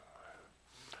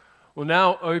We'll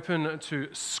now open to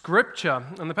Scripture,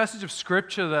 and the passage of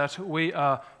Scripture that we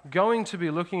are going to be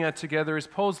looking at together is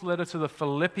Paul's letter to the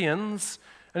Philippians,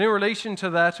 and in relation to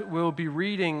that, we'll be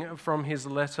reading from his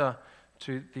letter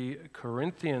to the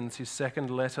Corinthians, his second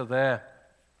letter there.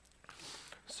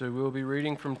 So we'll be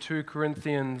reading from 2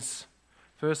 Corinthians.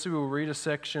 Firstly, we'll read a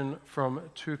section from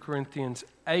 2 Corinthians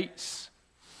 8.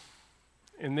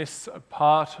 In this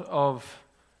part of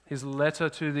his letter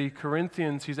to the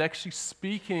Corinthians, he's actually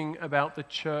speaking about the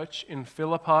church in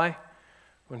Philippi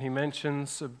when he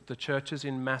mentions the churches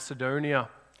in Macedonia.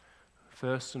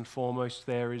 First and foremost,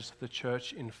 there is the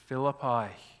church in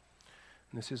Philippi.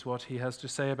 And this is what he has to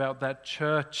say about that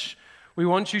church. We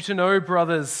want you to know,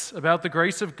 brothers, about the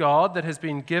grace of God that has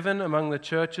been given among the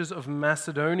churches of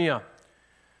Macedonia.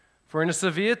 For in a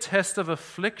severe test of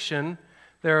affliction,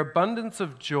 their abundance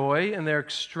of joy and their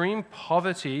extreme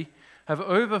poverty have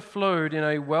overflowed in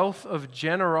a wealth of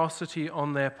generosity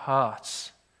on their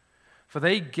part. For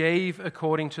they gave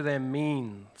according to their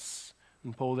means.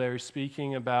 And Paul there is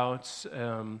speaking about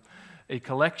a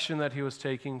collection that he was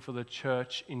taking for the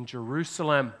church in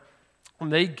Jerusalem.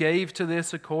 And they gave to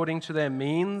this according to their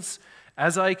means,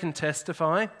 as I can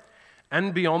testify,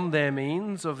 and beyond their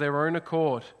means of their own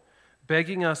accord,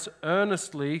 begging us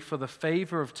earnestly for the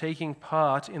favor of taking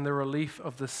part in the relief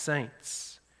of the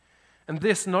saints. And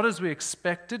this not as we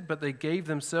expected, but they gave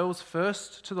themselves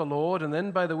first to the Lord, and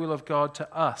then by the will of God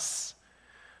to us.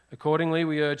 Accordingly,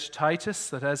 we urged Titus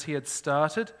that as he had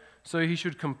started, so he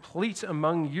should complete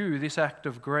among you this act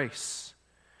of grace.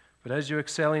 But as you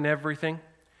excel in everything,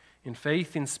 in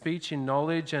faith, in speech, in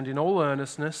knowledge, and in all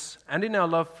earnestness, and in our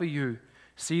love for you,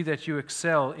 see that you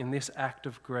excel in this act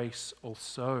of grace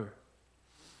also.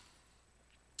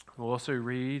 We'll also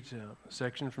read a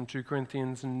section from 2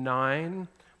 Corinthians 9,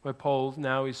 where Paul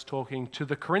now is talking to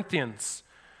the Corinthians,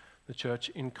 the church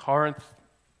in Corinth.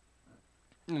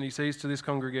 And he says to this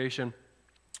congregation,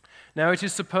 "Now it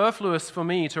is superfluous for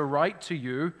me to write to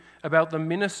you about the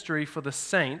ministry for the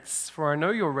saints, for I know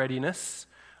your readiness,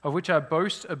 of which I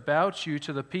boast about you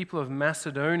to the people of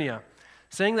Macedonia,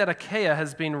 saying that Achaia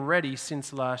has been ready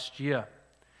since last year,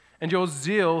 and your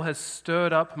zeal has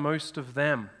stirred up most of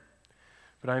them.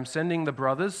 But I am sending the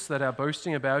brothers that our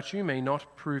boasting about you may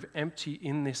not prove empty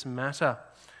in this matter,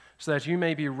 so that you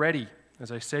may be ready,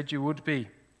 as I said you would be.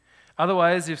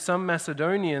 Otherwise, if some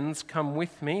Macedonians come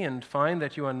with me and find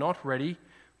that you are not ready,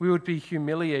 we would be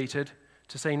humiliated,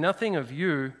 to say nothing of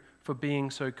you for being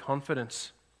so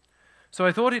confident. So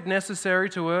I thought it necessary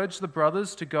to urge the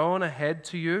brothers to go on ahead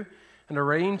to you and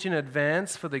arrange in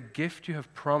advance for the gift you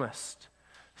have promised,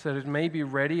 so that it may be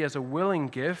ready as a willing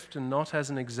gift and not as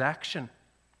an exaction.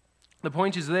 The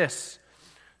point is this: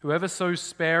 whoever sows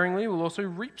sparingly will also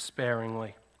reap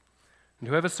sparingly, and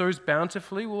whoever sows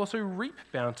bountifully will also reap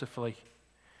bountifully.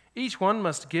 Each one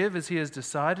must give as he has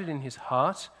decided in his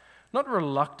heart, not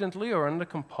reluctantly or under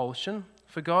compulsion,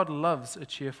 for God loves a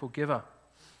cheerful giver.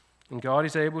 And God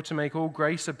is able to make all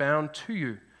grace abound to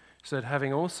you, so that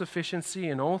having all sufficiency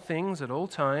in all things at all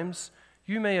times,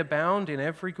 you may abound in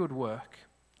every good work.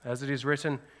 As it is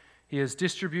written, He has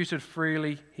distributed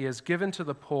freely, He has given to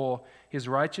the poor, His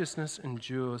righteousness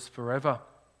endures forever.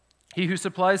 He who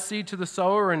supplies seed to the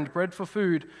sower and bread for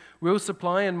food will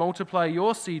supply and multiply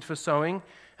your seed for sowing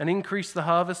and increase the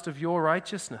harvest of your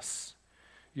righteousness.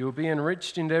 You will be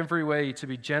enriched in every way to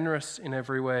be generous in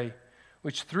every way,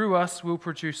 which through us will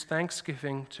produce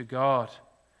thanksgiving to God.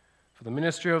 For the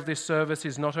ministry of this service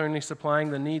is not only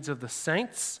supplying the needs of the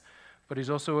saints, but is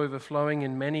also overflowing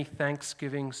in many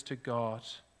thanksgivings to God.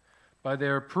 By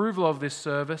their approval of this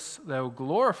service, they will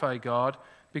glorify God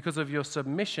because of your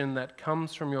submission that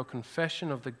comes from your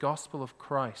confession of the gospel of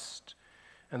Christ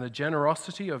and the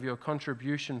generosity of your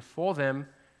contribution for them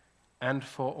and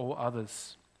for all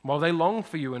others, while they long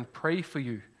for you and pray for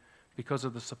you because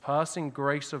of the surpassing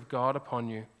grace of God upon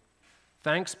you.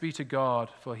 Thanks be to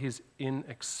God for His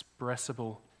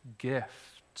inexpressible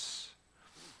gift."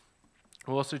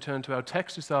 We'll also turn to our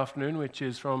text this afternoon, which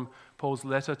is from Paul's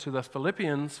letter to the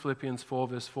Philippians, Philippians 4,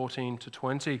 verse 14 to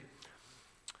 20.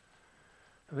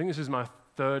 I think this is my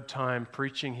third time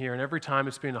preaching here, and every time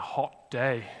it's been a hot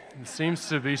day. It seems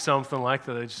to be something like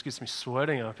that. It just gets me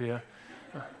sweating up here.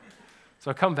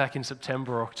 So I'll come back in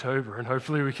September or October, and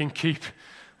hopefully we can keep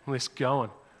this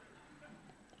going.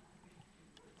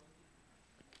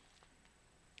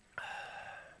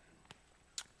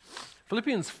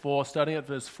 Philippians 4, starting at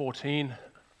verse 14.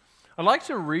 I'd like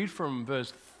to read from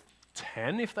verse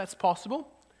 10, if that's possible.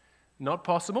 Not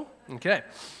possible? Okay.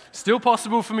 Still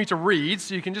possible for me to read,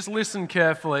 so you can just listen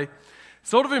carefully.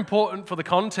 Sort of important for the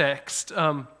context.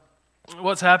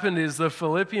 What's happened is the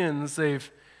Philippians,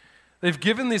 They've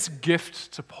given this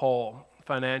gift to Paul,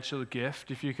 financial gift.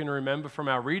 If you can remember from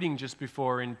our reading just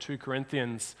before in 2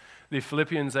 Corinthians, the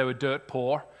Philippians, they were dirt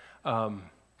poor.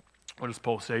 What does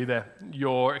Paul say there?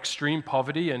 Your extreme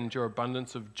poverty and your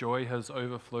abundance of joy has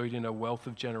overflowed in a wealth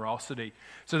of generosity.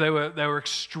 So they were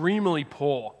extremely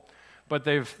poor, but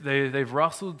they've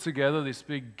rustled together this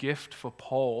big gift for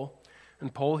Paul.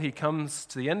 And Paul, he comes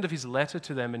to the end of his letter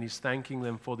to them and he's thanking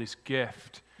them for this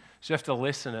gift. So you have to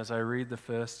listen as I read the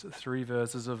first 3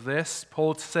 verses of this.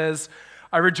 Paul says,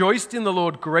 I rejoiced in the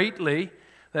Lord greatly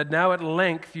that now at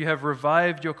length you have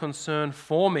revived your concern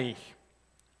for me.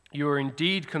 You were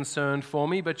indeed concerned for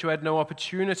me, but you had no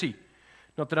opportunity.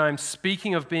 Not that I am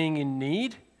speaking of being in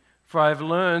need, for I have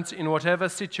learned in whatever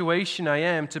situation I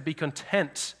am to be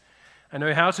content. I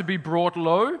know how to be brought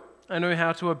low. I know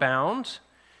how to abound.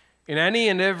 In any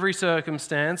and every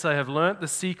circumstance, I have learnt the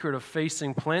secret of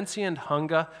facing plenty and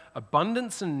hunger,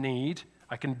 abundance and need.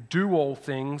 I can do all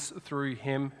things through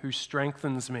him who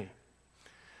strengthens me.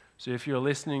 So if you're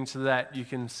listening to that, you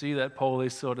can see that Paul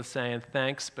is sort of saying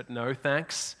thanks, but no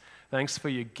thanks. Thanks for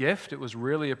your gift. It was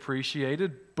really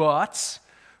appreciated, but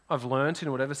I've learned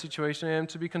in whatever situation I am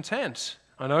to be content.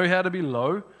 I know how to be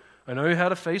low. I know how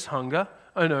to face hunger.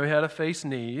 I know how to face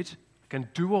need. I can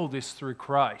do all this through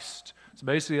Christ. So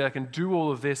basically, I can do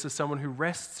all of this as someone who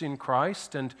rests in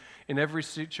Christ and in every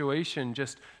situation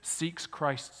just seeks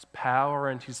Christ's power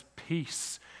and his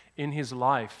peace in his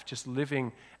life, just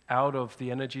living out of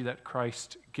the energy that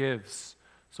Christ gives,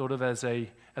 sort of as a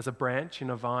branch in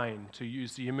a vine, to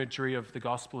use the imagery of the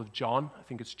Gospel of John. I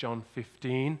think it's John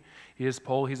 15. Here's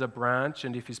Paul, he's a branch,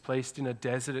 and if he's placed in a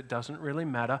desert, it doesn't really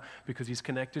matter because he's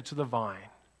connected to the vine.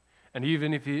 And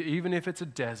even if it's a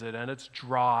desert and it's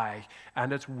dry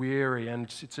and it's weary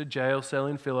and it's a jail cell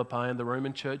in Philippi and the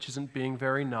Roman church isn't being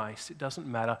very nice, it doesn't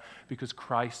matter because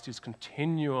Christ is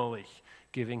continually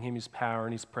giving him his power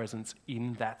and his presence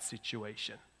in that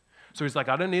situation. So he's like,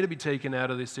 I don't need to be taken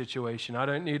out of this situation. I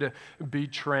don't need to be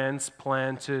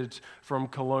transplanted from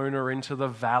Kelowna into the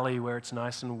valley where it's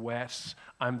nice and wet.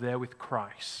 I'm there with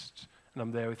Christ, and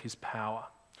I'm there with his power.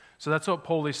 So that's what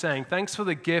Paul is saying. Thanks for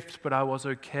the gift, but I was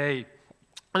okay.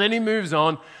 And then he moves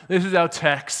on. This is our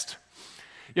text.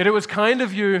 Yet it was kind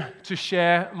of you to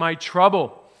share my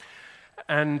trouble.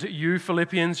 And you,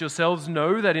 Philippians, yourselves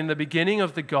know that in the beginning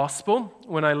of the gospel,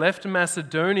 when I left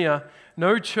Macedonia,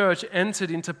 no church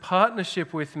entered into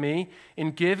partnership with me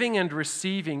in giving and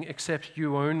receiving except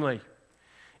you only.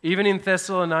 Even in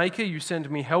Thessalonica, you sent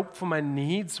me help for my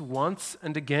needs once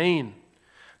and again.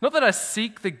 Not that I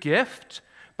seek the gift,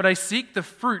 but I seek the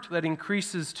fruit that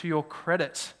increases to your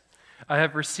credit. I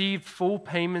have received full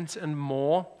payment and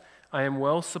more. I am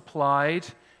well supplied,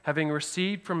 having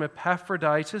received from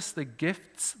Epaphroditus the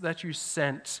gifts that you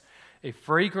sent, a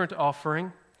fragrant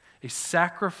offering, a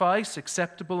sacrifice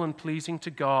acceptable and pleasing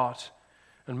to God.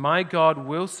 And my God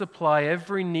will supply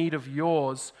every need of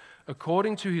yours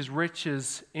according to his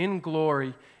riches in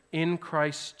glory in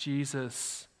Christ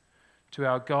Jesus. To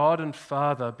our God and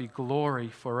Father be glory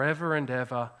forever and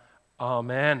ever.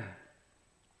 Amen.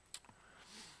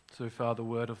 So far the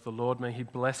word of the Lord, may he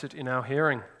bless it in our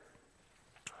hearing.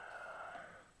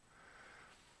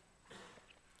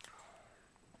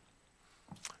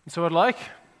 And so I'd like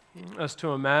us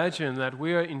to imagine that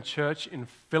we are in church in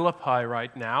Philippi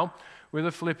right now with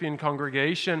a Philippian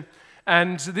congregation,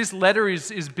 and this letter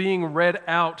is being read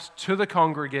out to the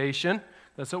congregation.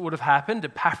 That's what would have happened.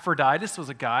 Epaphroditus was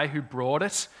a guy who brought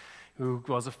it, who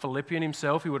was a Philippian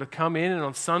himself. He would have come in, and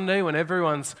on Sunday, when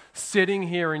everyone's sitting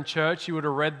here in church, he would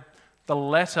have read the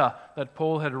letter that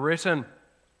Paul had written.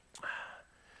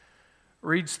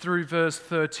 Reads through verse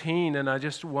 13, and I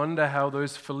just wonder how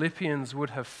those Philippians would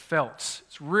have felt.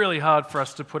 It's really hard for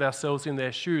us to put ourselves in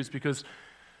their shoes because,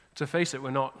 to face it,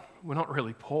 we're not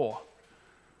really poor.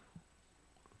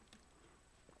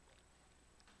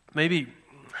 Maybe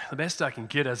the best I can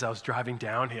get as I was driving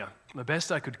down here, the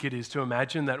best I could get is to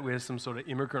imagine that we're some sort of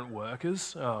immigrant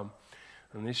workers,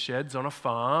 and this shed's on a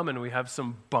farm, and we have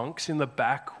some bunks in the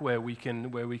back where we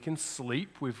can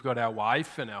sleep. We've got our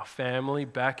wife and our family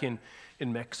back in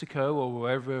Mexico or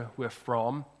wherever we're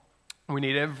from. We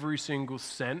need every single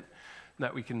cent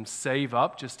that we can save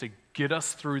up just to get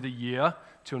us through the year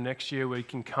till next year we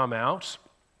can come out.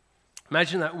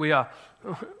 Imagine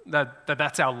that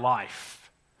that's our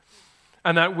life,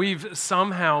 and that we've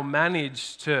somehow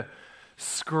managed to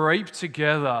scrape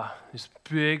together this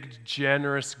big,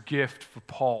 generous gift for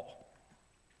Paul.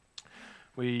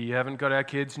 We haven't got our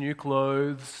kids new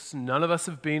clothes. None of us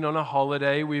have been on a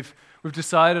holiday. We've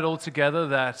decided all together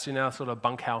that in our sort of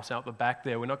bunkhouse out the back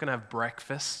there, we're not going to have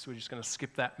breakfast. We're just going to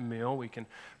skip that meal. We can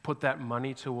put that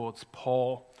money towards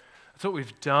Paul. That's what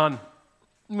we've done.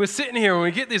 And we're sitting here and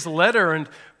we get this letter and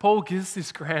Paul gives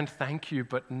this grand thank you,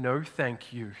 but no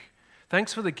thank you.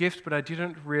 Thanks for the gift, but I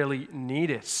didn't really need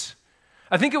it.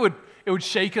 I think it would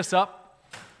shake us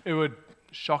up. It would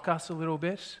shock us a little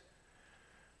bit.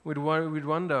 We'd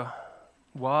wonder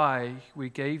why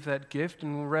we gave that gift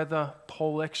and whether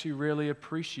Paul actually really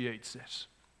appreciates it.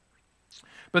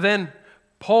 But then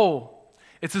Paul,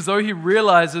 it's as though he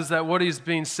realizes that what he's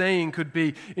been saying could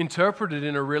be interpreted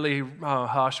in a really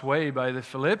harsh way by the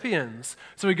Philippians.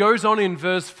 So he goes on in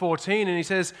verse 14 and he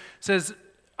says,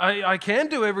 I can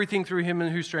do everything through him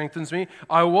who strengthens me.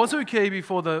 I was okay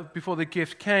before the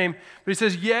gift came, but he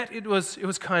says, yet it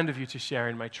was kind of you to share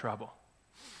in my trouble.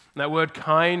 And that word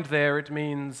kind there, it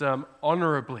means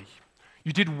honorably.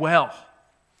 You did well.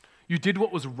 You did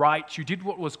what was right. You did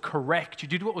what was correct. You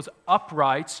did what was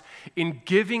upright in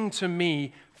giving to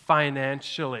me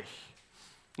financially.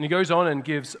 And he goes on and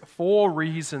gives 4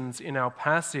 reasons in our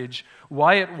passage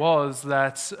why it was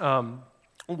that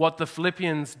what the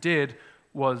Philippians did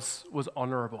was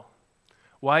honorable.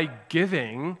 Why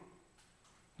giving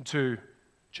to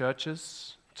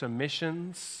churches, to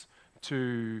missions,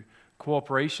 to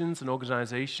corporations and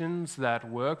organizations that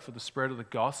work for the spread of the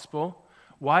gospel,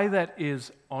 why that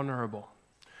is honorable.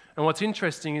 And what's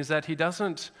interesting is that he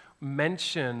doesn't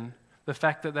mention the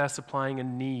fact that they're supplying a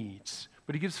need,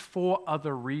 but he gives 4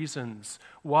 other reasons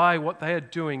why what they are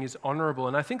doing is honorable.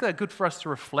 And I think they're good for us to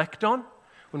reflect on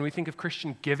when we think of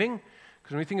Christian giving,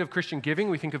 because when we think of Christian giving,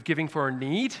 we think of giving for a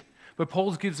need, but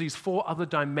Paul gives these 4 other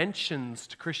dimensions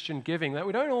to Christian giving that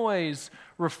we don't always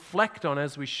reflect on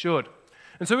as we should.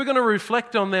 And so we're going to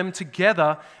reflect on them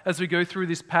together as we go through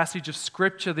this passage of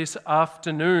Scripture this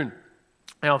afternoon.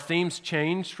 Our theme's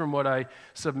changed from what I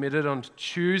submitted on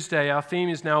Tuesday. Our theme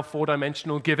is now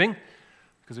 4-dimensional giving,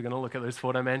 because we're going to look at those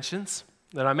 4 dimensions.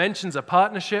 The dimensions are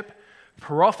partnership,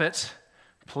 profit,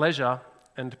 pleasure,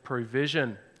 and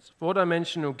provision. It's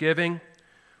 4-dimensional giving.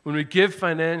 When we give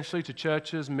financially to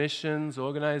churches, missions,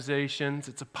 organizations,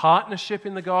 it's a partnership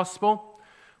in the gospel.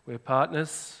 We're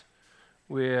partners.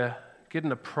 We're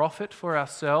getting a profit for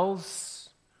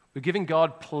ourselves. We're giving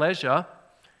God pleasure,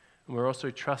 and we're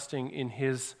also trusting in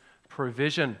His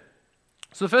provision.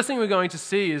 So the first thing we're going to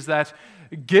see is that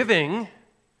giving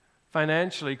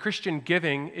financially, Christian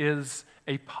giving, is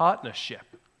a partnership.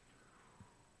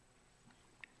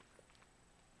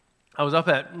 I was up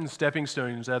at Stepping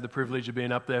Stones. I had the privilege of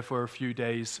being up there for a few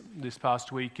days this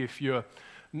past week. If you're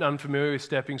unfamiliar with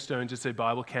Stepping Stones, it's a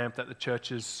Bible camp that the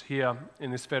churches here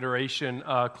in this federation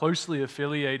are closely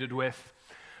affiliated with.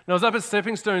 And I was up at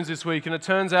Stepping Stones this week, and it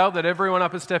turns out that everyone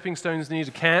up at Stepping Stones needs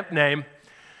a camp name.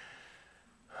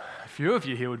 A few of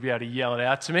you here would be able to yell it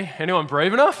out to me. Anyone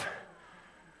brave enough?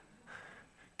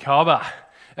 Kaba.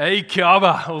 Hey,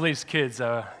 Kaba. All these kids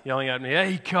are yelling at me,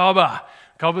 hey, Kaba.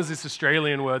 Kaba's this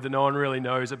Australian word that no one really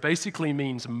knows. It basically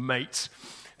means mate.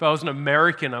 If I was an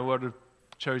American, I would have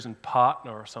chosen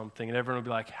partner or something, and everyone would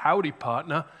be like, howdy,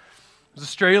 partner. It was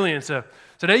Australian, so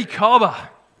said, hey,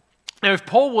 Kaba. Now, if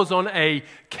Paul was on a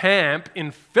camp in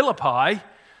Philippi,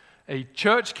 a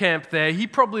church camp there, he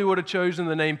probably would have chosen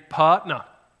the name partner.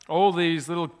 All these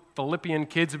little Philippian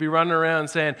kids would be running around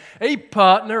saying, hey,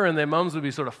 partner, and their mums would be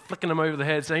sort of flicking them over the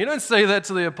head, saying, you don't say that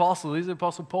to the apostle. He's the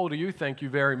Apostle Paul to you, thank you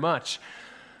very much.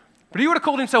 But he would have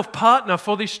called himself partner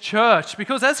for this church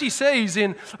because, as he says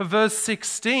in verse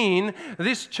 16,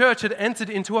 this church had entered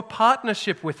into a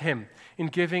partnership with him in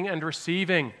giving and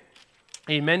receiving.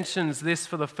 He mentions this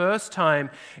for the first time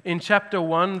in chapter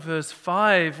 1, verse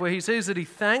 5, where he says that he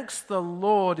thanks the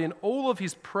Lord in all of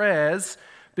his prayers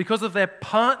because of their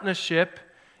partnership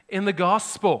in the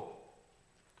gospel.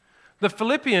 The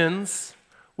Philippians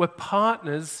were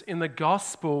partners in the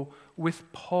gospel with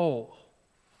Paul.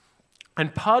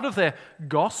 And part of their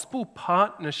gospel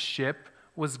partnership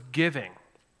was giving.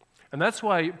 And that's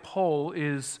why Paul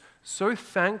is so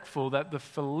thankful that the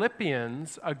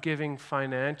Philippians are giving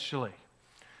financially.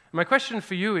 My question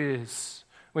for you is,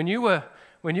 when you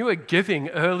were giving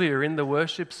earlier in the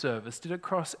worship service, did it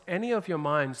cross any of your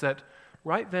minds that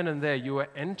right then and there you were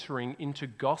entering into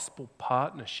gospel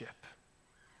partnership?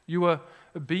 You were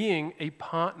being a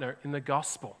partner in the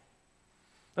gospel.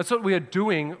 That's what we are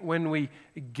doing when we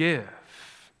give.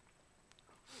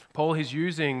 Paul is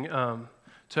using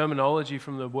terminology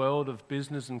from the world of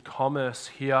business and commerce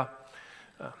here.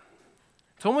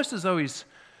 It's almost as though he's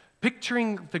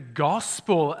picturing the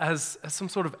gospel as some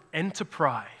sort of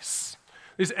enterprise.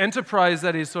 This enterprise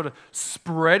that is sort of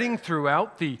spreading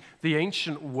throughout the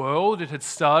ancient world. It had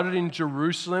started in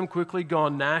Jerusalem, quickly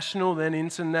gone national, then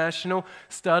international.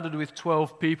 Started with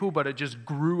 12 people, but it just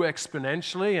grew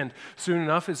exponentially, and soon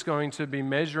enough it's going to be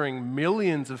measuring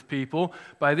millions of people.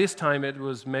 By this time it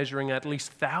was measuring at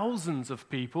least thousands of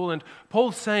people. And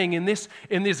Paul's saying, in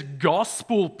this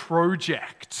gospel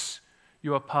project,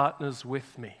 you are partners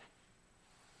with me.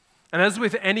 And as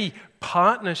with any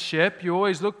partnership, you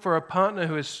always look for a partner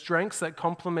who has strengths that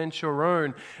complement your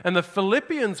own. And the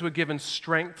Philippians were given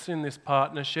strengths in this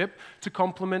partnership to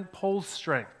complement Paul's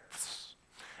strengths.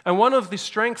 And one of the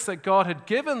strengths that God had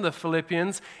given the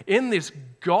Philippians in this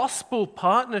gospel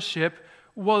partnership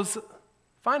was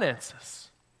finances.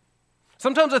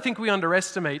 Sometimes I think we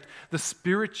underestimate the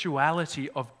spirituality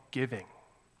of giving.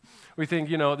 We think,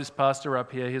 this pastor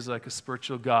up here, he's like a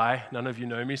spiritual guy. None of you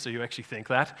know me, so you actually think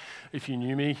that. If you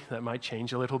knew me, that might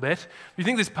change a little bit. You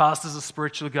think this pastor's a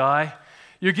spiritual guy.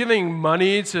 You're giving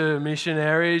money to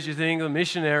missionaries. You think the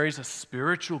missionaries are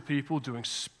spiritual people doing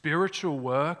spiritual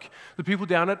work. The people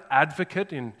down at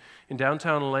Advocate in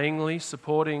downtown Langley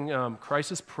supporting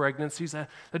crisis pregnancies, they're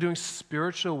doing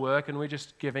spiritual work, and we're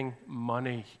just giving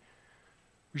money.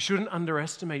 We shouldn't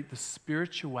underestimate the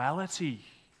spirituality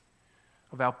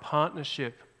of our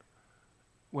partnership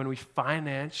when we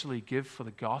financially give for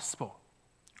the gospel.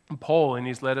 And Paul, in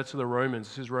his letter to the Romans,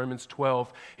 this is Romans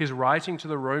 12, he's writing to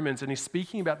the Romans and he's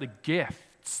speaking about the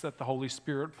gifts that the Holy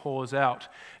Spirit pours out.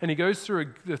 And he goes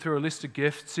through a list of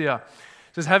gifts here.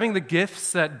 He says, having the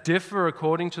gifts that differ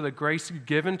according to the grace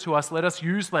given to us, let us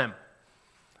use them.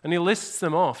 And he lists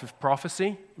them off: if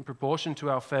prophecy, in proportion to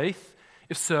our faith;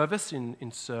 if service,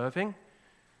 in serving;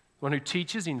 the one who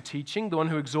teaches, in teaching; the one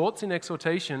who exhorts, in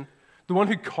exhortation; the one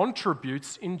who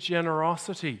contributes, in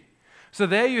generosity. So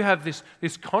there you have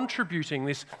this contributing,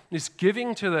 this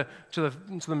giving to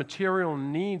the material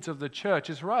needs of the church.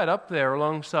 It's right up there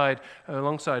alongside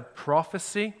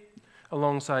prophecy,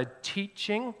 alongside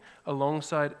teaching,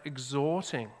 alongside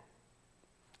exhorting.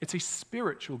 It's a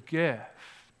spiritual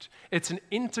gift. It's an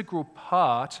integral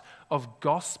part of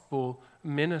gospel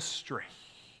ministry.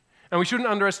 And we shouldn't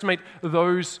underestimate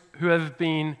those who have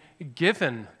been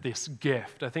given this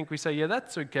gift. I think we say, yeah,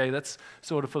 that's okay. That's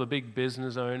sort of for the big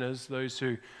business owners, those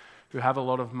who have a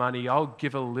lot of money. I'll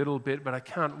give a little bit, but I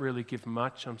can't really give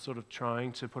much. I'm sort of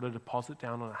trying to put a deposit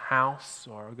down on a house,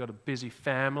 or I've got a busy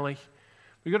family.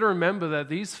 We've got to remember that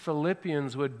these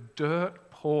Philippians were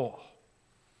dirt poor.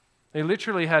 They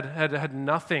literally had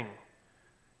nothing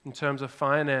in terms of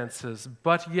finances,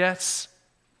 but yet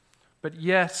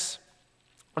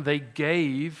they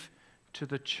gave to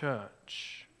the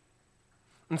church.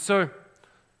 And so,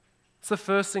 it's the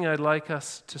first thing I'd like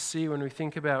us to see when we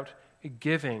think about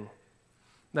giving,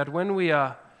 that when we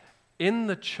are in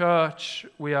the church,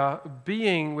 we're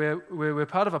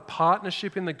part of a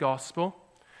partnership in the gospel,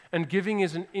 and giving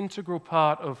is an integral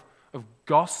part of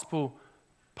gospel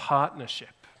partnership.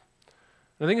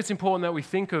 I think it's important that we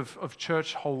think of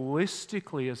church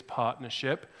holistically as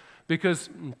partnership, because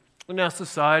in our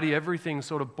society, everything's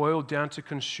sort of boiled down to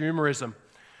consumerism.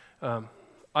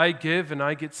 I give and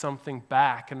I get something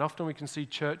back, and often we can see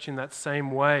church in that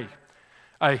same way.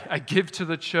 I give to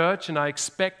the church and I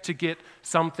expect to get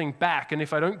something back, and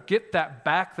if I don't get that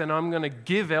back, then I'm going to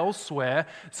give elsewhere,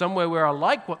 somewhere where I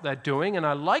like what they're doing, and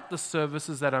I like the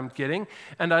services that I'm getting,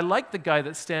 and I like the guy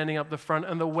that's standing up the front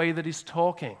and the way that he's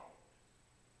talking.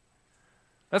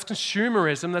 That's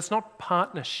consumerism, that's not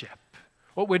partnership.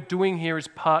 What we're doing here is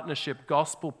partnership,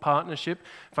 gospel partnership.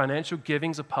 Financial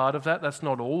giving's a part of that. That's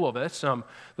not all of it.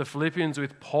 The Philippians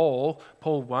with Paul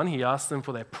 1, he asked them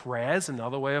for their prayers,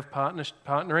 another way of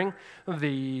partnering.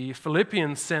 The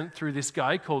Philippians sent through this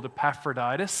guy called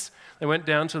Epaphroditus. They went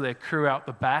down to their crew out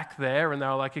the back there, and they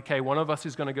were like, okay, one of us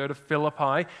is going to go to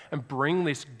Philippi and bring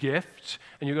this gift,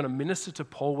 and you're going to minister to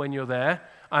Paul when you're there.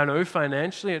 I know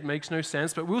financially it makes no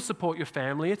sense, but we'll support your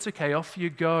family. It's okay, off you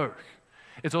go.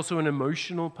 It's also an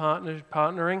emotional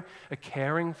partnering, a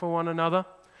caring for one another.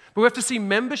 But we have to see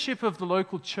membership of the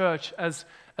local church as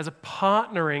a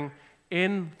partnering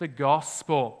in the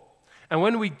gospel. And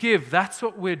when we give, that's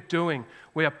what we're doing.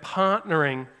 We are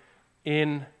partnering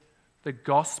in the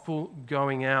gospel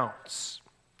going out.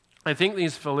 I think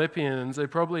these Philippians, they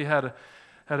probably had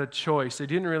a choice. They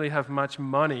didn't really have much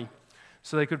money,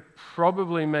 so they could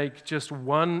probably make just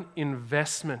one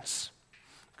investment.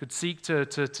 Could seek to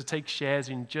take shares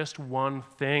in just one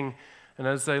thing. And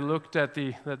as they looked at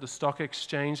the stock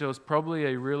exchange, there was probably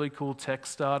a really cool tech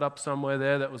startup somewhere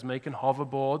there that was making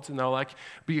hoverboards, and they were like,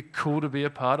 it'd be cool to be a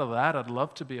part of that. I'd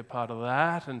love to be a part of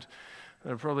that. And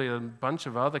There are probably a bunch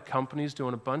of other companies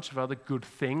doing a bunch of other good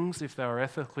things if they were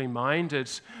ethically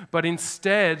minded. But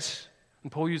instead,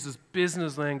 and Paul uses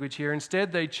business language here,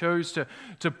 instead they chose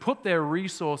to put their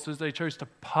resources, they chose to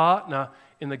partner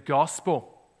in the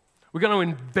gospel. We're going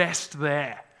to invest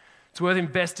there. It's worth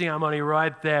investing our money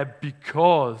right there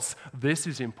because this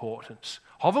is important.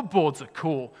 Hoverboards are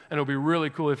cool, and it'll be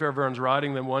really cool if everyone's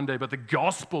riding them one day, but the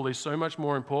gospel is so much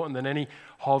more important than any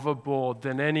hoverboard,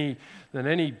 than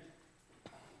any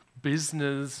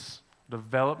business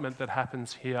development that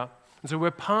happens here. And so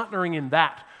we're partnering in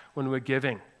that when we're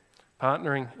giving,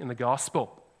 partnering in the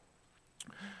gospel.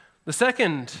 The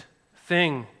second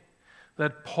thing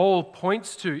that Paul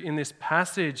points to in this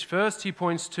passage, first he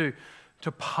points to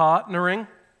partnering,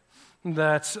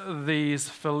 that these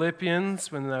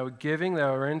Philippians, when they were giving, they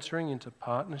were entering into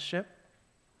partnership.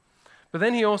 But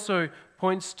then he also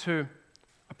points to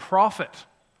a prophet.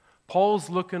 Paul's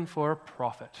looking for a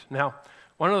prophet. Now,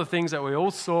 one of the things that we all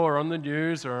saw on the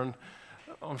news or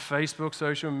on Facebook,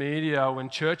 social media, when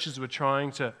churches were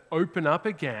trying to open up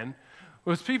again,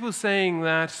 was people saying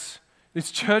that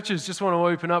these churches just want to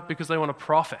open up because they want a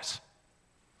prophet.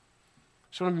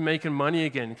 Just want to be making money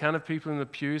again. Kind of people in the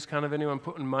pews, kind of anyone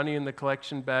putting money in the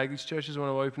collection bag. These churches want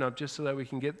to open up just so that we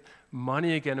can get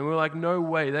money again. And we're like, no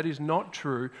way, that is not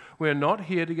true. We're not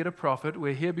here to get a prophet.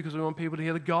 We're here because we want people to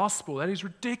hear the gospel. That is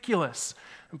ridiculous.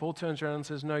 And Paul turns around and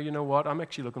says, no, you know what? I'm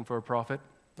actually looking for a prophet.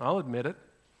 I'll admit it.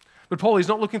 But Paul, he's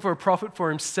not looking for a prophet for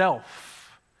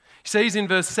himself. He says in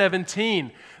verse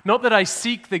 17, not that I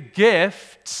seek the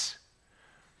gift,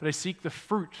 but I seek the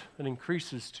fruit that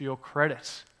increases to your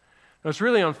credit. Now, it's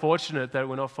really unfortunate that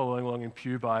we're not following along in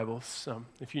Pew Bibles.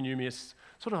 If you knew me, it's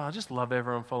sort of, I just love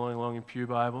everyone following along in Pew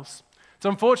Bibles. It's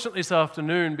unfortunate this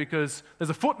afternoon because there's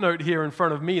a footnote here in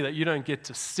front of me that you don't get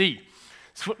to see.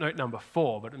 It's footnote number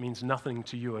 4, but it means nothing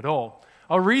to you at all.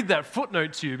 I'll read that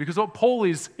footnote to you because what Paul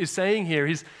is saying here,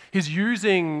 he's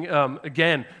using,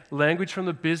 again, language from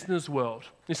the business world.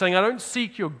 He's saying, I don't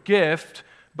seek your gift,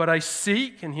 but I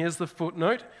seek, and here's the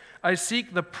footnote, I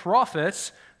seek the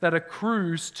profit that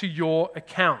accrues to your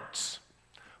account.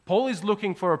 Paul is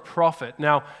looking for a profit.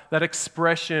 Now, that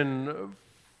expression,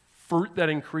 fruit that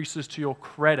increases to your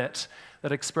credit,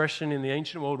 that expression in the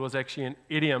ancient world was actually an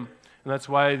idiom. And that's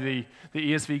why the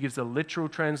ESV gives a literal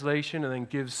translation and then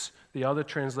gives the other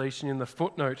translation in the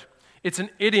footnote. It's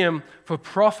an idiom for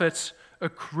profits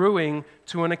accruing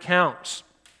to an account.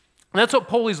 And that's what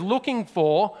Paul is looking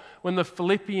for when the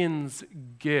Philippians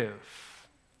give.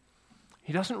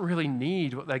 He doesn't really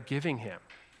need what they're giving him.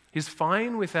 He's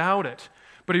fine without it.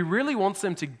 But he really wants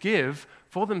them to give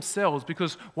for themselves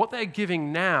because what they're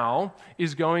giving now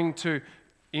is going to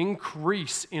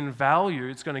increase in value.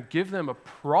 It's going to give them a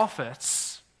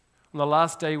profit on the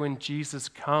last day when Jesus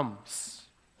comes.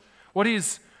 What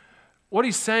he's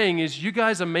saying is you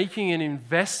guys are making an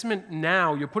investment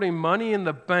now. You're putting money in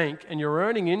the bank and you're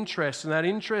earning interest, and that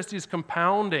interest is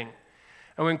compounding.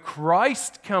 And when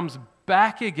Christ comes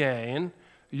back again,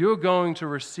 you're going to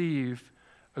receive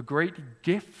a great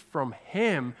gift from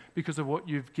him because of what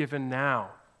you've given now.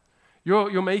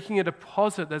 You're making a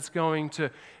deposit that's going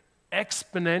to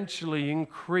exponentially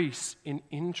increase in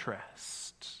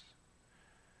interest.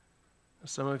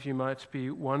 Some of you might be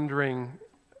wondering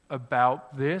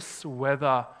about this,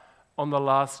 whether on the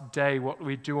last day what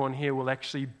we do on here will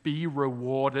actually be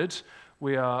rewarded.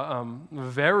 We are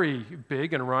very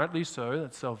big, and rightly so,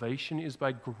 that salvation is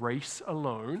by grace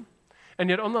alone. And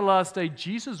yet on the last day,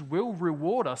 Jesus will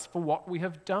reward us for what we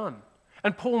have done.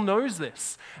 And Paul knows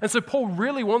this. And so Paul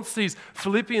really wants these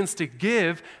Philippians to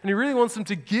give, and he really wants them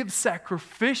to give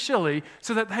sacrificially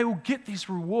so that they will get this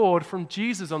reward from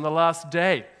Jesus on the last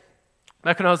day.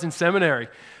 Back when I was in seminary,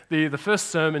 the first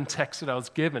sermon text that I was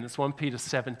given, it's 1 Peter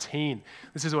 17.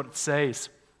 This is what it says.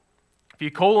 If you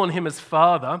call on him as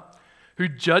Father, who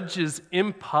judges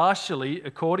impartially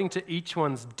according to each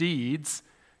one's deeds,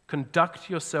 conduct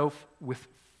yourself with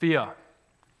fear.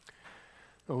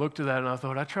 I looked at that and I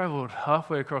thought, I traveled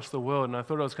halfway across the world and I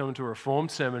thought I was coming to a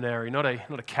Reformed seminary, not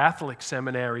a Catholic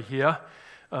seminary here.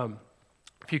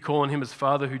 If you call on him as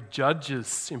Father who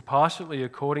judges impartially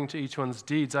according to each one's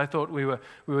deeds, I thought we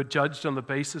were judged on the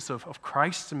basis of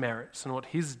Christ's merits and what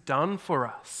he's done for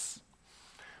us.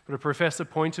 But a professor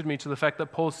pointed me to the fact that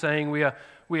Paul's saying we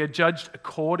are judged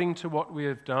according to what we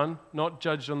have done, not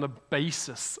judged on the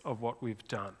basis of what we've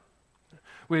done.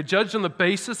 We are judged on the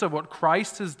basis of what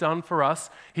Christ has done for us,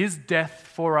 his death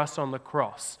for us on the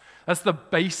cross. That's the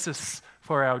basis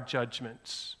for our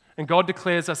judgment. And God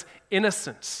declares us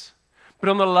innocent. But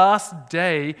on the last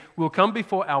day, we'll come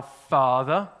before our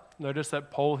Father, Notice that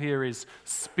Paul here is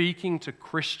speaking to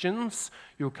Christians.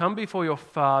 You'll come before your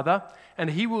Father,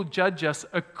 and he will judge us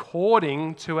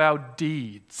according to our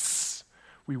deeds.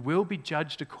 We will be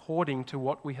judged according to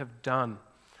what we have done.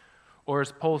 Or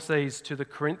as Paul says to the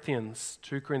Corinthians,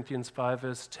 2 Corinthians 5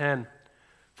 verse 10,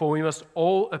 "For we must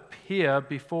all appear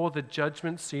before the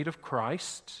judgment seat of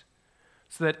Christ,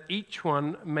 so that each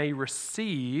one may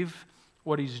receive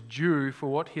what is due for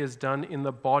what he has done in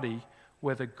the body,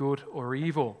 whether good or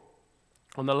evil."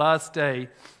 On the last day,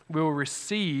 we will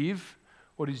receive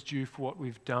what is due for what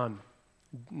we've done.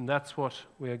 And that's what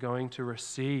we are going to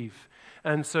receive.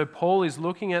 And so Paul is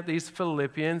looking at these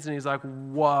Philippians and he's like,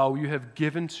 wow, you have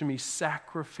given to me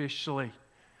sacrificially.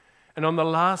 And on the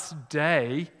last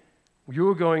day,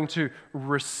 you're going to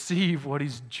receive what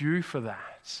is due for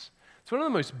that. It's one of the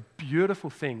most beautiful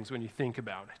things when you think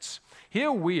about it.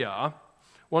 Here we are,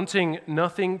 wanting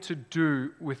nothing to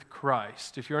do with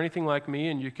Christ. If you're anything like me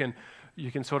and you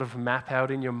can sort of map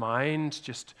out in your mind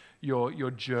just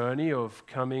your journey of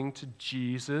coming to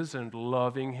Jesus and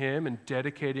loving him and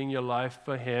dedicating your life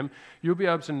for him, you'll be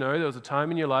able to know there was a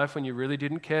time in your life when you really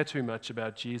didn't care too much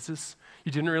about Jesus.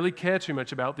 You didn't really care too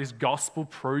much about this gospel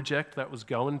project that was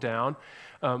going down.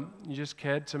 You just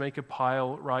cared to make a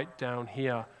pile right down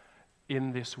here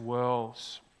in this world.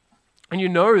 And you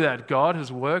know that God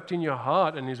has worked in your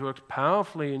heart, and he's worked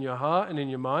powerfully in your heart and in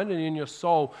your mind and in your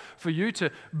soul for you to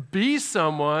be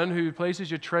someone who places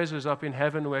your treasures up in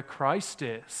heaven where Christ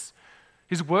is.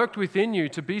 He's worked within you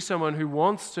to be someone who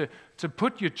wants to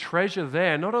put your treasure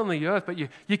there, not on the earth, but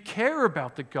you care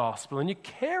about the gospel and you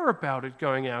care about it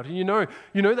going out. And you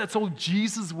know that's all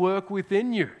Jesus' work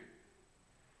within you.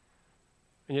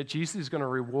 And yet Jesus is going to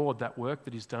reward that work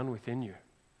that he's done within you.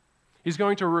 He's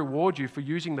going to reward you for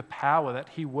using the power that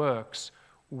he works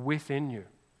within you.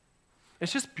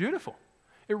 It's just beautiful.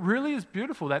 It really is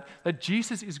beautiful that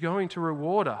Jesus is going to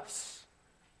reward us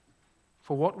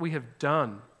for what we have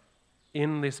done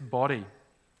in this body.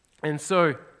 And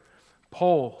so,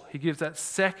 Paul, he gives that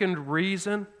second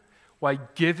reason why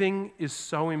giving is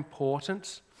so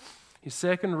important. His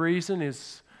second reason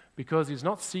is because he's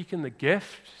not seeking the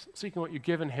gift, seeking what you've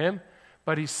given him,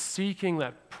 but he's seeking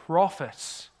that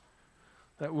profit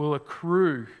that will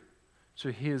accrue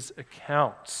to his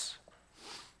accounts.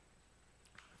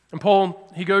 And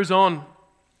Paul, he goes on.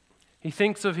 He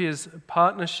thinks of his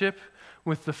partnership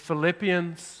with the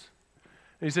Philippians.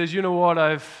 And he says, you know what,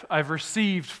 I've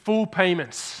received full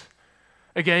payments.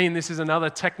 Again, this is another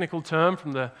technical term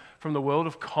from the world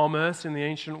of commerce in the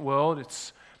ancient world.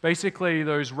 It's basically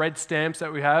those red stamps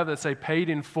that we have that say paid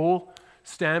in full.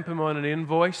 Stamp them on an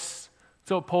invoice.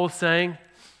 That's what Paul's saying.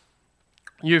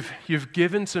 You've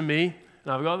given to me,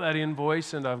 and I've got that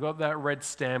invoice, and I've got that red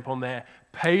stamp on there,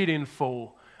 paid in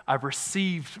full. I've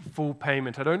received full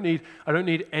payment. I don't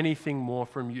need anything more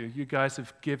from you. You guys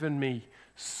have given me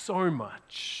so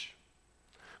much.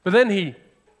 But then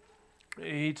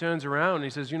he turns around and he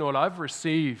says, you know what, I've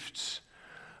received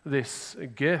this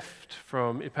gift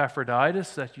from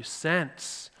Epaphroditus that you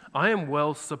sent. I am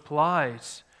well supplied.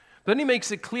 But then he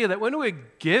makes it clear that when we're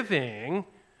giving,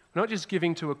 we're not just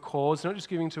giving to a cause, we're not just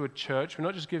giving to a church, we're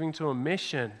not just giving to a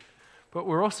mission, but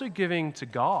we're also giving to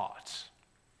God.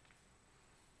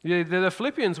 The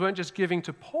Philippians weren't just giving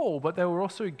to Paul, but they were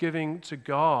also giving to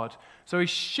God. So he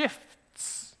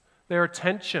shifts their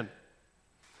attention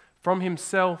from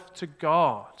himself to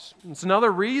God. It's another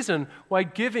reason why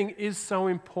giving is so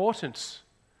important,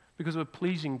 because we're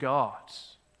pleasing God.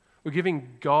 We're giving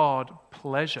God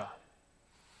pleasure.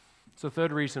 It's the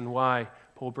third reason why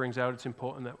Paul brings out it's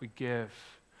important that we give.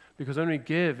 Because when we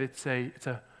give, it's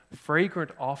a fragrant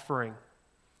offering,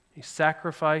 a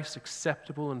sacrifice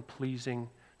acceptable and pleasing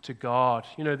to God.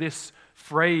 You know, this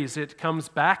phrase, it comes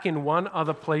back in one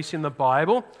other place in the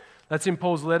Bible. That's in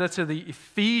Paul's letter to the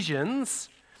Ephesians.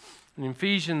 In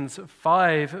Ephesians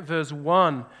 5, verse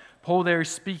 1, Paul there is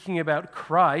speaking about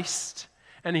Christ,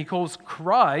 and he calls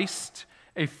Christ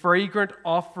a fragrant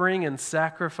offering and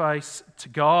sacrifice to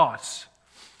God.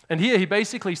 And here he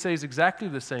basically says exactly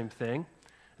the same thing.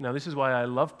 Now, this is why I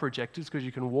love projectors, because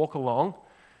you can walk along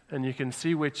and you can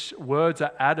see which words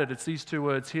are added. It's these two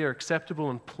words here, acceptable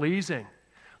and pleasing.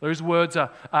 Those words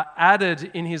are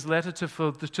added in his letter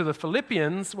to the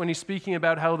Philippians when he's speaking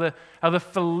about how the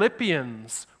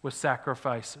Philippians were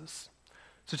sacrifices.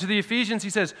 So to the Ephesians, he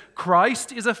says,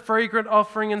 Christ is a fragrant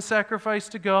offering and sacrifice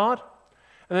to God.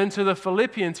 And then to the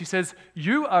Philippians, he says,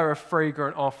 you are a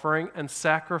fragrant offering and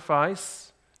sacrifice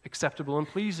acceptable and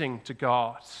pleasing to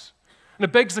God. And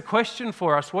it begs the question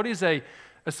for us, what is a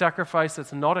sacrifice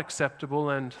that's not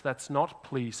acceptable and that's not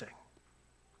pleasing?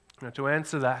 Now, to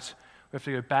answer that, we have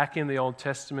to go back in the Old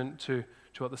Testament to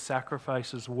to what the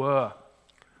sacrifices were.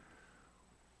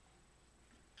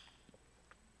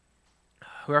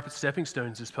 We were up at Stepping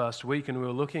Stones this past week, and we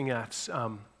were looking at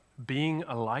being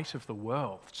a light of the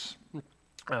world.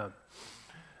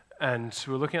 And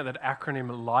we were looking at that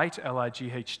acronym LIGHT,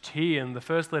 L-I-G-H-T, and the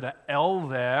first letter L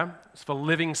there is for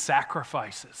living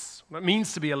sacrifices. What it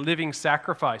means to be a living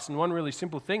sacrifice. And one really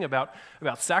simple thing about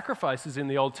sacrifices in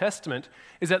the Old Testament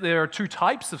is that there are two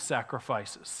types of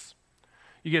sacrifices.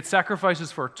 You get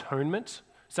sacrifices for atonement,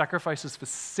 sacrifices for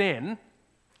sin,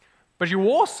 but you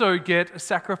also get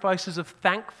sacrifices of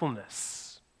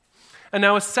thankfulness. And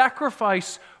now a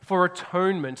sacrifice for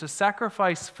atonement, a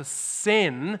sacrifice for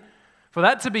sin, for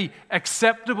that to be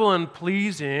acceptable and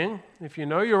pleasing, if you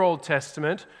know your Old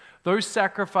Testament, those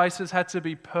sacrifices had to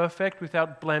be perfect,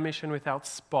 without blemish, and without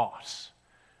spot.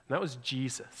 And that was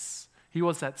Jesus. He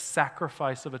was that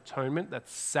sacrifice of atonement, that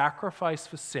sacrifice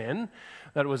for sin,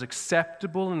 that was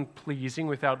acceptable and pleasing,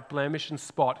 without blemish and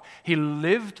spot. He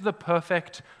lived the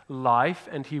perfect life,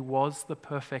 and he was the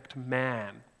perfect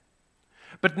man.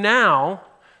 But now,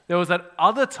 there was that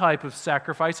other type of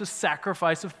sacrifice, a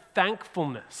sacrifice of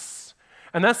thankfulness.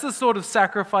 And that's the sort of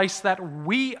sacrifice that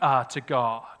we are to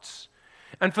God.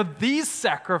 And for these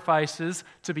sacrifices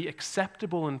to be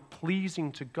acceptable and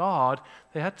pleasing to God,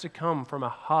 they had to come from a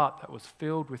heart that was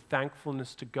filled with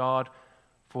thankfulness to God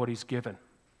for what he's given.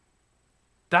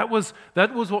 That was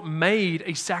what made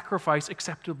a sacrifice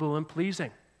acceptable and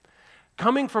pleasing.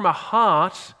 Coming from a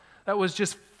heart that was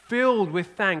just filled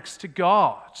with thanks to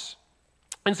God.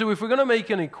 And so if we're going to make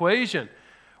an equation,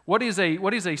 what is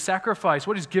a sacrifice?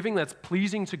 What is giving that's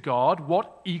pleasing to God?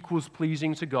 What equals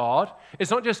pleasing to God? It's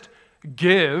not just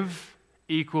give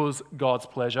equals God's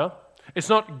pleasure. It's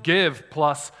not give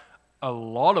plus a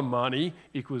lot of money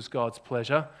equals God's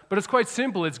pleasure. But it's quite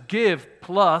simple. It's give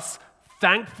plus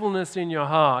thankfulness in your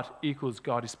heart equals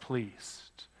God is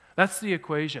pleased. That's the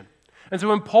equation. And so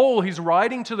when Paul, he's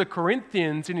writing to the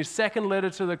Corinthians in his second letter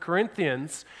to the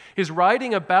Corinthians, he's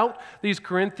writing about these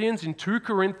Corinthians in 2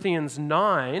 Corinthians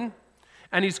 9,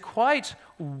 and he's quite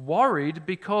worried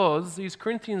because these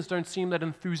Corinthians don't seem that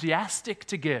enthusiastic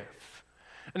to give.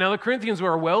 And now the Corinthians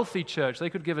were a wealthy church. They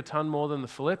could give a ton more than the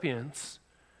Philippians.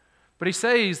 But he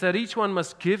says that each one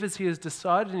must give as he has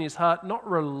decided in his heart, not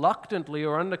reluctantly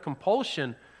or under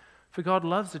compulsion, for God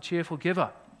loves a cheerful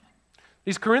giver.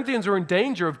 These Corinthians were in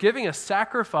danger of giving a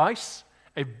sacrifice,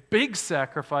 a big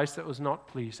sacrifice that was not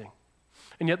pleasing.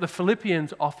 And yet the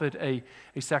Philippians offered a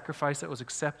sacrifice that was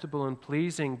acceptable and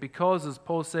pleasing because, as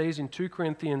Paul says in 2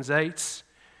 Corinthians 8,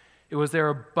 it was their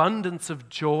abundance of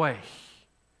joy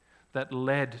that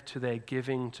led to their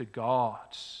giving to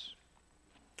God.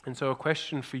 And so a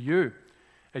question for you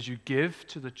as you give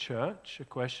to the church, a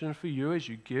question for you as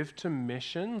you give to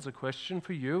missions, a question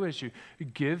for you as you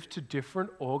give to different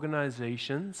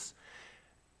organizations.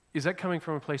 Is that coming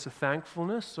from a place of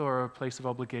thankfulness or a place of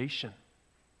obligation?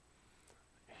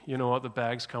 You know what, the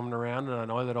bag's coming around, and I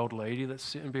know that old lady that's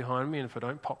sitting behind me, and if I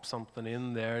don't pop something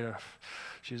in there,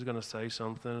 she's going to say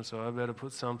something, so I better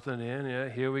put something in. Yeah,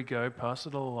 here we go, pass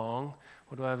it along.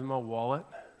 What do I have in my wallet?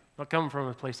 Not coming from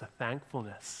a place of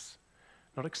thankfulness,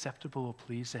 not acceptable or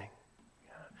pleasing.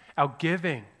 Our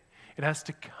giving, it has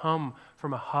to come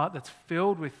from a heart that's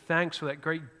filled with thanks for that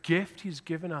great gift he's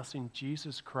given us in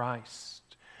Jesus Christ.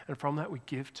 And from that we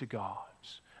give to God.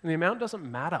 And the amount doesn't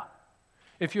matter.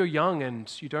 If you're young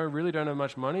and you really don't have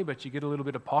much money, but you get a little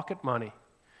bit of pocket money,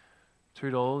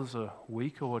 $2 a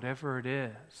week or whatever it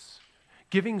is,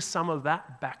 giving some of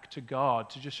that back to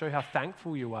God to just show how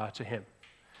thankful you are to him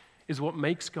is what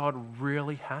makes God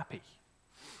really happy.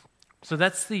 So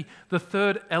that's the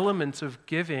third element of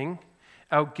giving.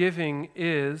 Our giving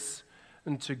is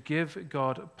to give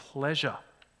God pleasure.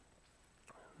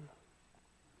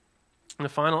 And the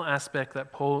final aspect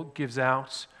that Paul gives in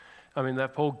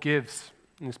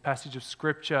this passage of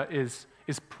Scripture is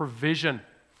provision.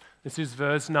 This is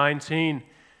verse 19.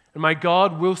 And my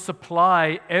God will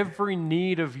supply every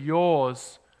need of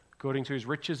yours according to his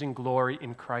riches in glory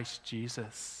in Christ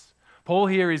Jesus. Paul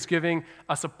here is giving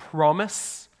us a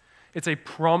promise. It's a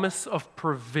promise of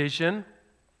provision.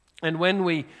 And when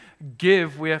we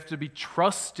give, we have to be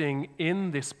trusting in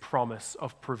this promise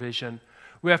of provision.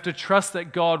 We have to trust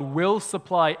that God will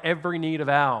supply every need of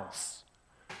ours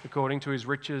according to his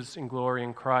riches in glory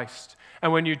in Christ.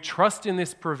 And when you trust in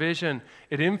this provision,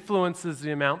 it influences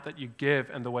the amount that you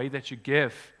give and the way that you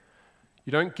give.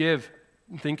 You don't give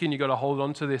thinking you've got to hold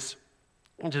on to this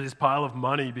pile of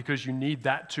money because you need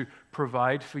that to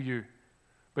provide for you.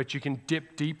 But you can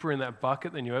dip deeper in that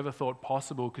bucket than you ever thought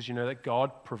possible because you know that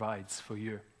God provides for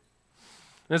you.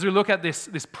 And as we look at this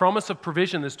promise of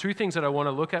provision, there's two things that I want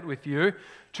to look at with you,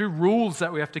 two rules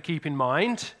that we have to keep in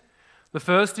mind. The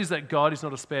first is that God is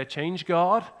not a spare change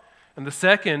God, and the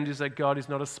second is that God is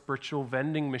not a spiritual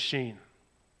vending machine.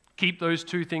 Keep those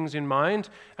two things in mind,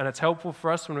 and it's helpful for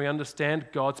us when we understand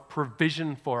God's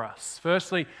provision for us.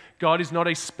 Firstly, God is not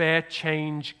a spare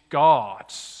change God.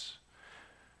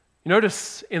 You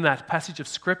notice in that passage of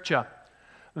Scripture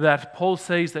that Paul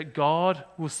says that God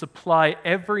will supply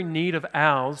every need of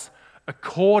ours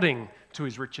according to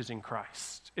his riches in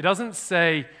Christ. It doesn't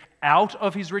say out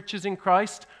of his riches in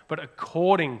Christ, but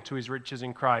according to his riches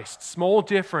in Christ. Small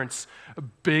difference, a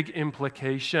big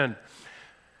implication.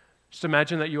 Just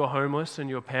imagine that you are homeless and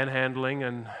you're panhandling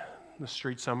in the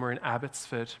street somewhere in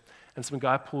Abbotsford, and some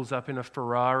guy pulls up in a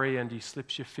Ferrari and he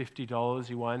slips you $50.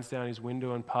 He winds down his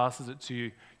window and passes it to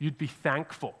you. You'd be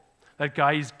thankful. That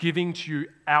guy is giving to you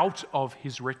out of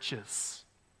his riches.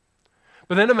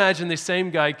 But then imagine this same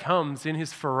guy comes in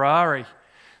his Ferrari.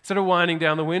 Instead of winding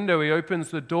down the window, he opens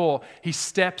the door, he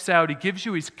steps out, he gives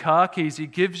you his car keys, he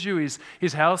gives you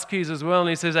his house keys as well, and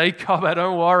he says, "Hey, cobber,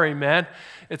 don't worry, man.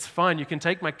 It's fine. You can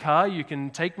take my car, you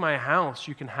can take my house,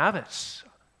 you can have it.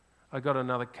 I got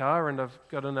another car and I've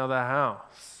got another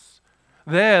house."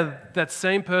 There, that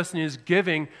same person is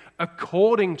giving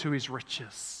according to his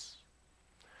riches.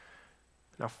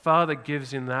 Our Father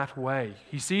gives in that way.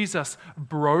 He sees us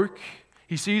broke.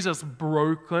 He sees us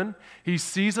broken. He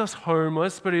sees us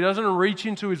homeless, but he doesn't reach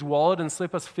into his wallet and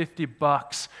slip us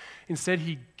 $50. Instead,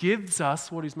 he gives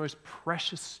us what is most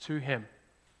precious to him,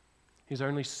 his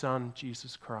only Son,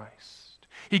 Jesus Christ.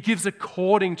 He gives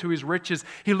according to his riches.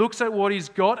 He looks at what he's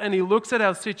got and he looks at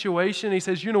our situation and he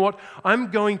says, "You know what? I'm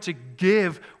going to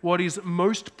give what is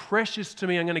most precious to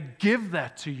me. I'm going to give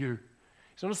that to you."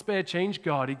 He's not a spare change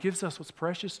God. He gives us what's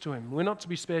precious to him. We're not to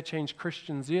be spare change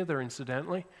Christians either,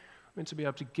 incidentally. We're meant to be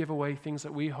able to give away things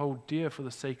that we hold dear for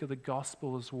the sake of the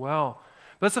gospel as well.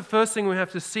 But that's the first thing we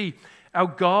have to see. Our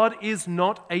God is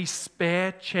not a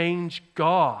spare change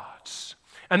God.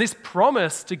 And this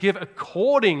promise to give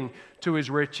according to his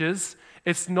riches,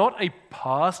 it's not a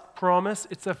past promise,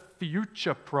 it's a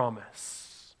future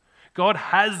promise. God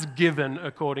has given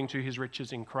according to his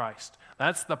riches in Christ.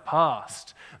 That's the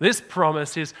past. This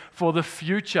promise is for the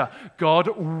future. God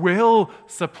will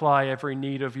supply every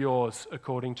need of yours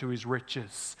according to his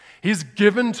riches. He's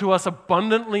given to us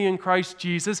abundantly in Christ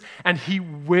Jesus, and he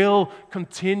will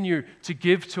continue to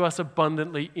give to us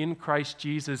abundantly in Christ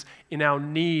Jesus in our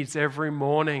needs every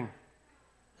morning.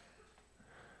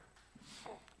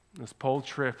 As Paul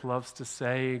Tripp loves to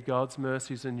say, God's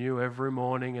mercies are new every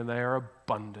morning, and they are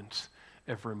abundant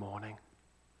every morning.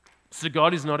 So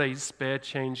God is not a spare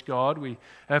change God. We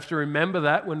have to remember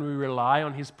that when we rely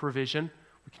on his provision,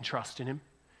 we can trust in him.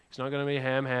 He's not going to be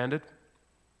ham-handed.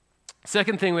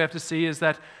 Second thing we have to see is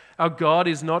that our God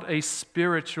is not a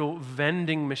spiritual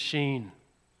vending machine.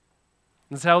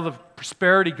 That's how the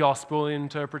prosperity gospel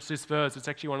interprets this verse. It's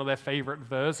actually one of their favorite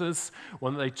verses,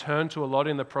 one that they turn to a lot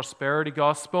in the prosperity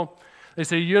gospel. They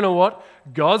say, "You know what?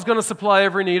 God's going to supply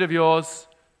every need of yours,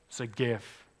 so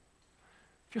give."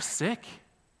 If you're sick,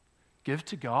 give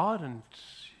to God and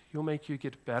he'll make you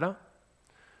get better.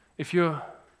 If you're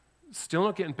still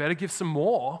not getting better, give some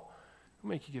more. He'll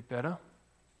make you get better.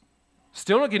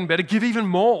 Still not getting better, give even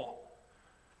more.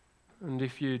 And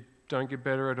if you don't get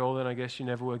better at all, then I guess you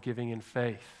never were giving in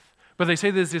faith. But they say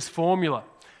there's this formula.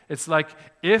 It's like,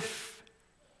 if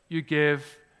you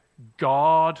give,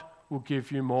 God will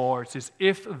give you more. It's this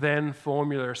if-then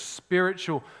formula, a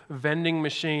spiritual vending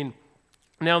machine.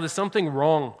 Now, there's something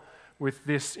wrong with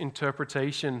this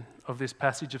interpretation of this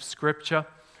passage of Scripture.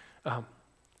 It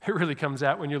really comes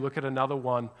out when you look at another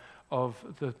one of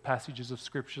the passages of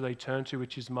Scripture they turn to,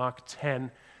 which is Mark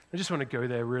 10. I just want to go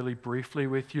there really briefly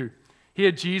with you.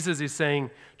 Here Jesus is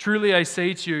saying, "Truly I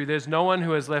say to you, there's no one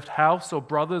who has left house or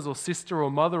brothers or sister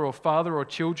or mother or father or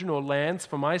children or lands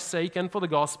for my sake and for the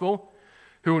gospel,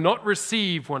 who will not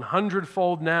receive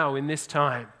 100-fold now in this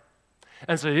time."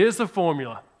 And so here's the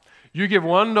formula. You give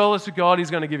 $1 to God, he's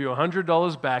going to give you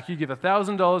 $100 back. You give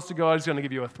 $1,000 to God, he's going to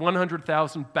give you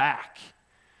 100,000 back.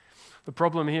 The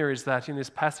problem here is that in this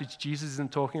passage, Jesus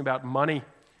isn't talking about money.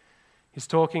 He's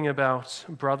talking about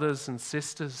brothers and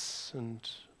sisters and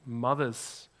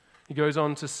mothers. He goes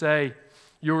on to say,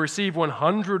 "You'll receive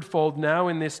 100-fold now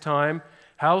in this time,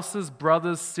 houses,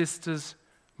 brothers, sisters,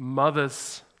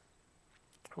 mothers."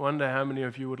 I wonder how many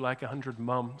of you would like 100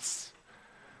 mums.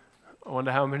 I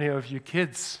wonder how many of you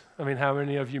how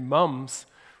many of you mums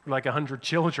would like 100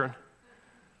 children?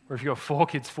 Or if you've got 4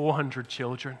 kids, 400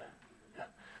 children.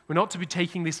 We're not to be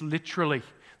taking this literally.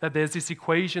 that there's this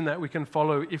equation that we can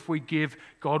follow. If we give,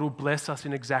 God will bless us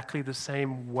in exactly the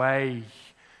same way.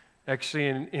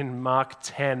 Actually, in Mark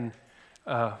 10,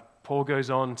 Paul goes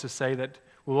on to say that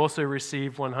we'll also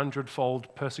receive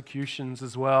 100-fold persecutions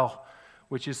as well,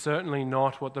 which is certainly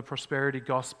not what the prosperity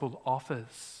gospel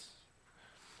offers.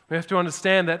 We have to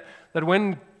understand that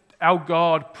when our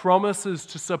God promises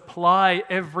to supply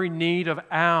every need of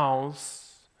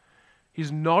ours,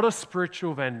 He's not a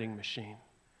spiritual vending machine.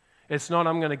 It's not,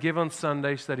 I'm going to give on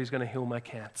Sunday so that He's going to heal my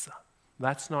cancer.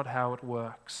 That's not how it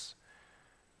works.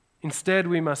 Instead,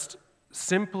 we must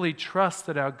simply trust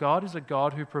that our God is a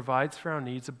God who provides for our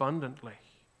needs abundantly.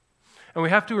 And we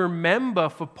have to remember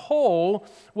for Paul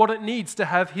what it means to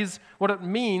have his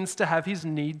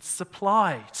needs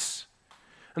supplied.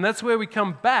 And that's where we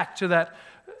come back to that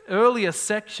earlier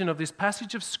section of this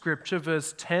passage of Scripture,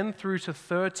 verse 10 through to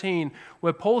 13,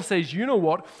 where Paul says, you know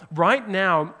what, right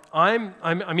now I'm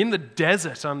in the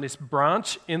desert, I'm this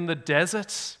branch in the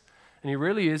desert, and he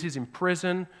really is, he's in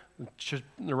prison.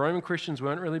 The Roman Christians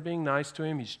weren't really being nice to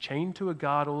him, he's chained to a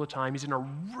guard all the time, he's in a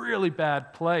really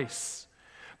bad place.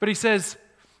 But he says,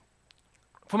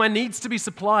 for my needs to be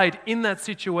supplied in that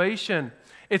situation,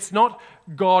 it's not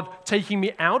God taking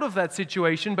me out of that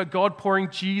situation, but God pouring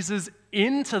Jesus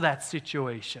into that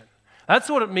situation. That's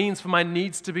what it means for my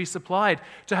needs to be supplied,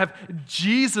 to have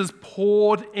Jesus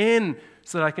poured in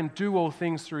so that I can do all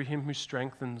things through Him who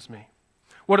strengthens me.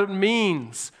 What it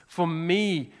means for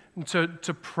me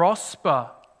to prosper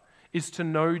is to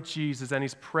know Jesus and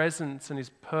His presence and His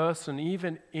person,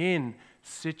 even in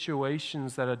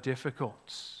situations that are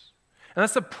difficult. And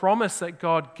that's the promise that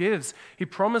God gives. He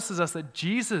promises us that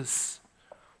Jesus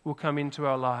will come into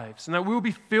our lives and that we'll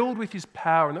be filled with His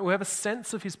power and that we'll have a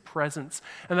sense of His presence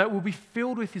and that we'll be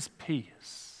filled with His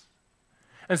peace.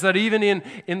 And so that even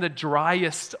in the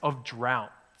driest of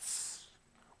droughts,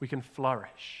 we can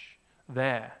flourish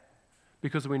there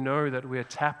because we know that we are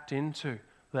tapped into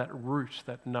that root,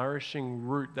 that nourishing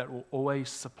root that will always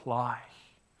supply.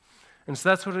 And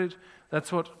so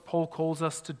that's what Paul calls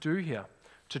us to do here,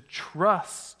 to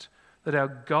trust that our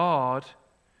God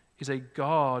is a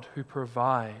God who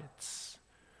provides,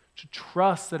 to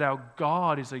trust that our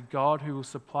God is a God who will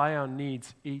supply our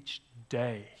needs each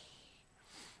day.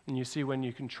 And you see, when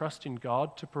you can trust in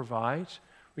God to provide,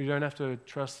 we don't have to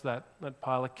trust that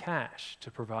pile of cash to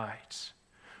provide.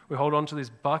 We hold on to this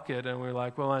bucket and we're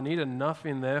like, well, I need enough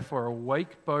in there for a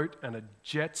wake boat and a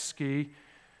jet ski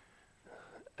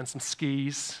and some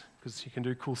skis, because you can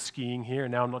do cool skiing here.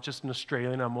 And now I'm not just an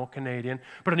Australian, I'm more Canadian.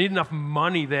 But I need enough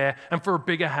money there and for a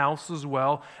bigger house as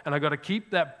well. And I've got to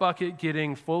keep that bucket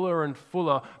getting fuller and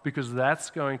fuller because that's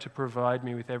going to provide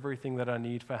me with everything that I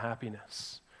need for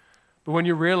happiness. But when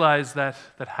you realize that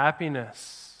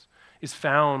happiness is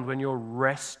found when you're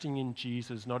resting in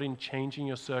Jesus, not in changing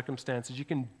your circumstances, you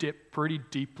can dip pretty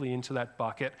deeply into that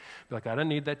bucket. Be like, I don't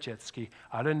need that jet ski.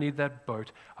 I don't need that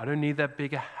boat. I don't need that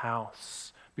bigger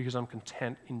house, because I'm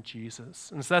content in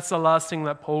Jesus. And so that's the last thing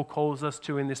that Paul calls us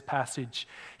to in this passage.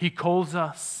 He calls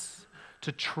us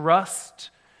to trust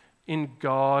in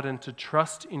God and to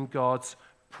trust in God's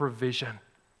provision.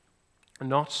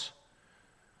 Not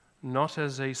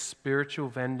as a spiritual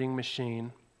vending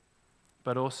machine,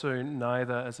 but also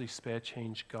neither as a spare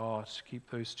change God.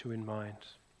 Keep those two in mind.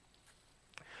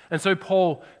 And so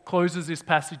Paul closes this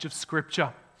passage of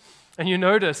Scripture. And you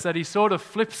notice that he sort of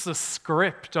flips the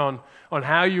script on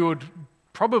how you would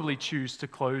probably choose to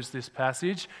close this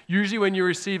passage. Usually when you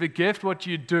receive a gift, what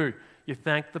do? You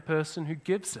thank the person who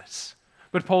gives it.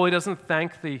 But Paul, he doesn't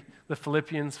thank the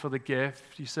Philippians for the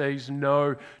gift. He says,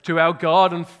 no, to our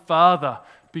God and Father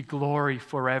be glory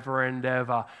forever and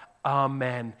ever.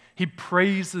 Amen. He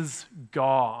praises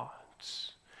God.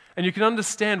 And you can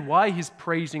understand why he's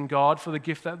praising God for the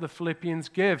gift that the Philippians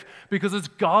give, because it's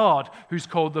God who's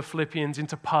called the Philippians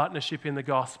into partnership in the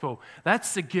gospel.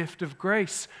 That's the gift of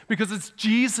grace, because it's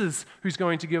Jesus who's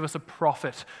going to give us a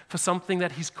profit for something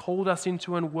that he's called us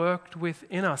into and worked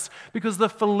within us, because the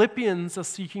Philippians are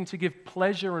seeking to give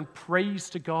pleasure and praise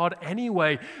to God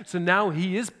anyway. So now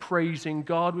he is praising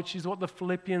God, which is what the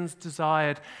Philippians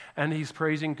desired, and he's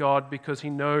praising God because he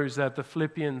knows that the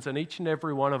Philippians and each and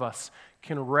every one of us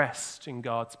can rest in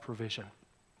God's provision.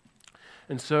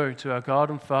 And so, to our God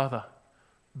and Father,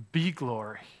 be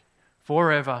glory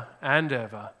forever and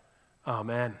ever.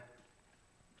 Amen.